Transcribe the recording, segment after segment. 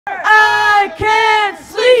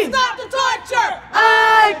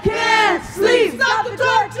sleep. Stop the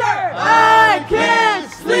torture. I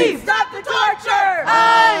can't sleep. Stop the torture.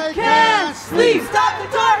 I can't sleep. Stop the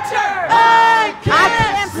torture. I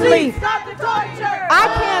can't sleep. Stop the torture. I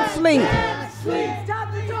can't sleep.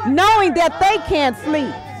 Knowing that they can't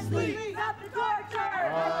sleep.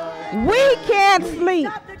 We can't sleep.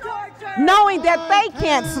 Knowing that they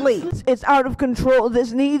can't sleep. It's out of control.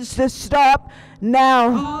 This needs to stop now.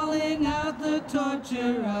 Calling out the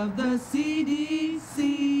torture of the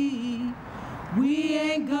CDC. We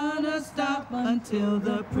ain't gonna stop until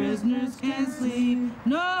the prisoners can sleep.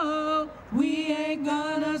 No, we ain't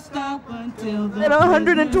gonna stop until the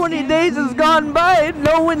 120 days has gone by and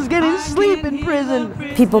no one's getting sleep in prison.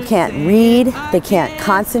 People can't read, they can't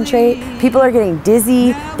concentrate, people are getting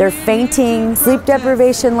dizzy, they're fainting. Sleep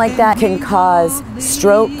deprivation like that can cause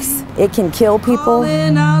strokes, it can kill people.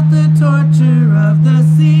 Calling out the torture of the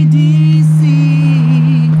CDC.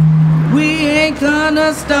 We ain't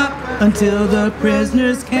gonna stop until the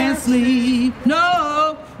prisoners can sleep.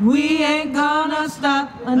 No, we ain't gonna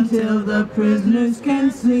stop until the prisoners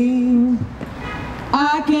can sleep.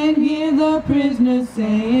 I can hear the prisoners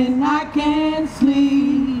saying I can't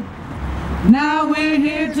sleep. Now we're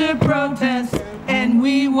here to protest and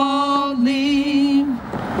we won't leave.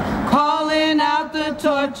 Calling out the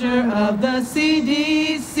torture of the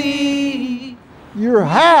CDC. You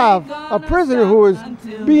have a prisoner who is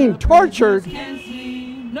being tortured.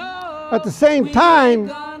 At the same time,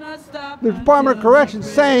 the Department of Corrections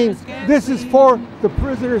saying this is for the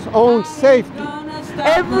prisoner's own safety.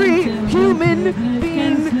 Every human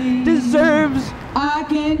being deserves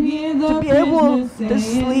to be able to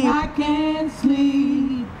sleep. I can't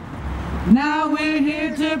sleep. Now we're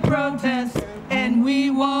here to protest and we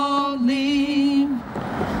won't leave.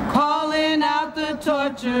 Calling out the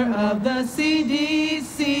torture of the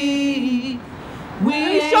CDC. We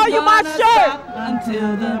Let me show you my shirt.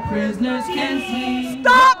 until the prisoners can sleep.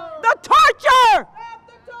 Stop